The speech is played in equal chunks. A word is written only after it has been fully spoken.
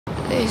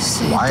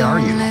Why are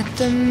you?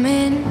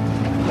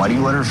 Why do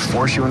you let her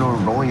force you into a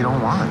role you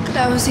don't want?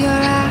 Because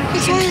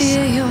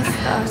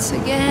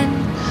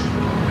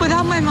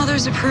without my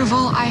mother's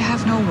approval, I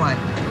have no one.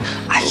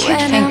 I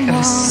can't think of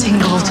a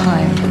single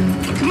time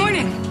Good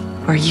morning.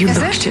 where you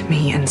looked at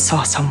me and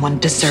saw someone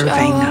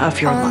deserving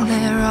of your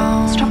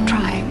love. Stop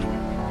trying.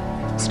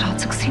 Start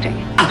succeeding.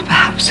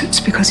 Perhaps it's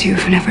because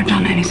you've never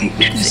done anything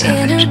to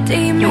deserve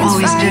it. You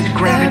always did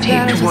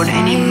gravitate toward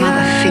any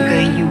mother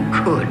figure you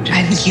could.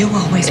 And you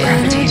always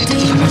gravitated to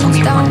the love of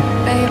only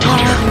one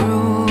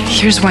daughter.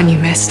 Here's one you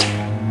missed.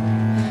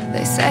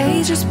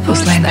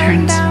 Those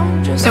lanterns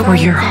that were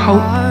your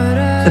hope,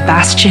 the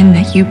bastion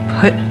that you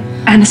put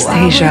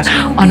Anastasia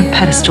on a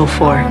pedestal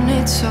for.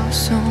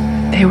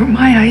 They were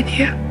my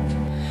idea.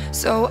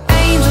 So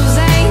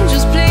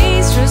angels,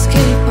 please just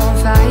keep on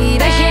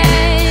fighting. I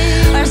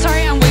can't. I'm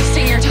sorry I'm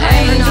wasting your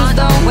time. You're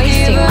not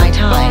wasting my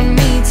time.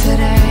 Me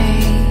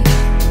today.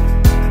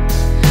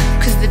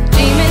 'Cause the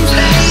demons,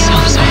 I'm so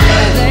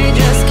sorry. they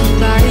just keep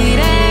fighting.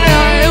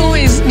 I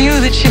always knew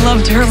that she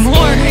loved her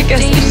more. I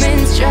guess I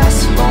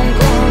just won't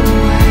go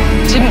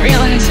away. didn't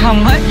realize how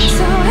much.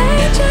 So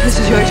This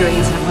is your doing,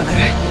 isn't it,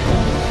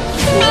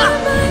 Mother?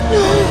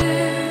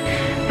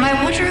 My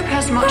wardrobe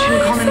has much in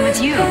common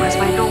with you as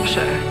my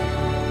daughter.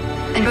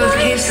 In both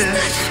cases,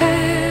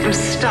 I'm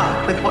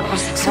stuck with what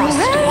was thrust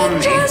upon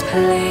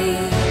me.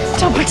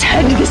 Don't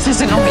pretend this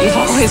isn't what you've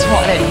always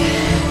wanted.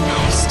 No,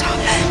 stop.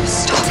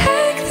 Stop.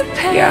 take the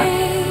pain.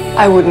 Yeah,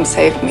 I wouldn't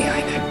save me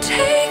either.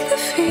 Take the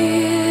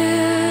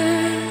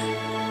fear.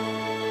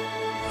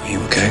 Are you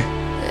okay?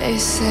 They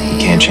say You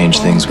can't change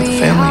things with the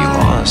family you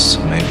lost, so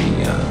maybe,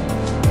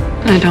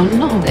 I don't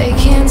know.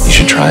 you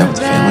should try it with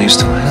the family you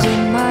still have.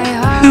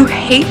 Who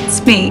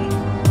hates me?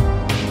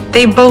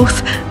 They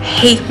both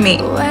hate me.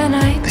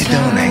 They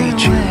don't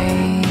hate you.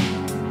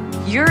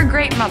 You're a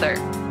great mother.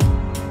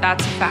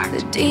 That's a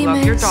fact. You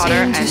love your daughter,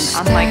 and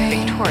unlike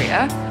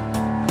Victoria,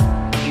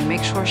 you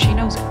make sure she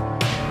knows it.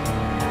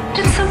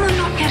 Did someone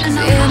not get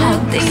enough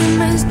hugs?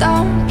 Demons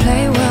don't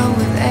play well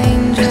with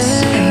angels.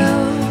 It's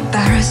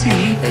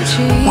embarrassing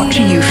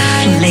watching you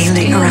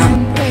flailing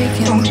around.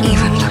 Don't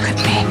even look at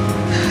me.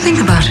 Think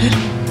about it.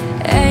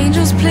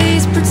 Angels,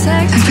 please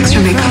protect And fix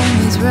your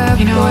makeup.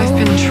 You know, I've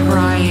been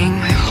trying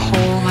my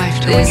whole life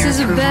to win This your is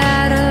a approval.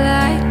 battle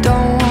I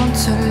don't want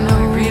to I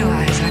lose.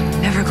 realize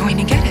I'm never going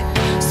to get it.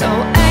 So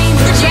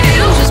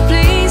angels,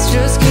 please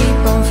just keep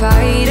on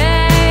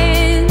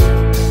fighting.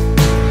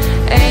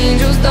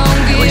 Angels, don't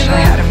give wish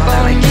I had a mother up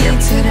on like me you.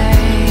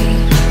 today.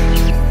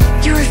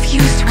 You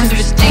refuse to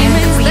understand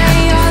Demons, that we they have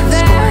a are different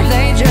there, story.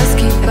 they just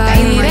keep The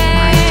pain like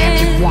mine can't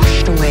fighting. be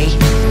washed away.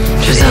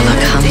 Drizella,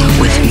 come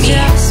with me.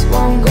 Just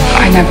won't go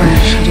I never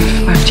should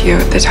have left you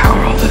at the tower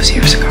all those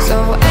years ago. So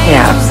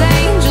Yeah.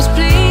 angels,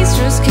 please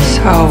just keep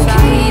So, on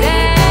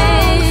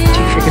fighting. Do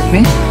you forgive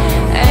me?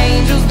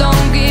 Angels,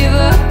 don't give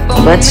up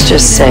on Let's me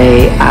just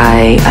say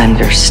I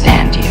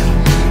understand you.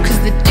 'Cause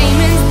the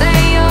demons,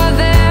 they are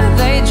there,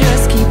 they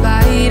just keep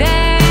fighting.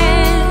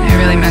 I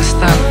really messed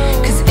up.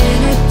 'Cause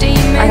inner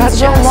demons I got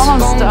so just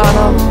lost, won't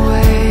Adam. go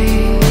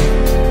away.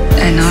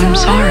 And I'm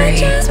So sorry.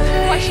 just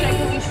Why should I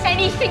believe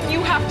anything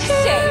you have to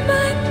say?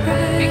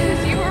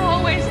 Because you were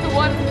always the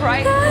one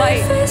bright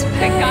light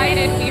that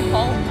guided me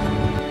home.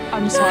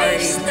 I'm sorry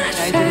that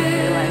I didn't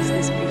realize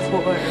this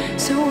before.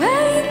 So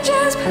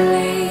angels,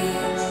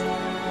 please,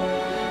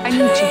 I need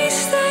you. please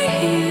stay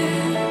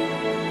here.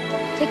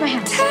 Take my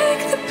hands.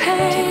 Take the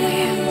pain. Take my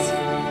hands.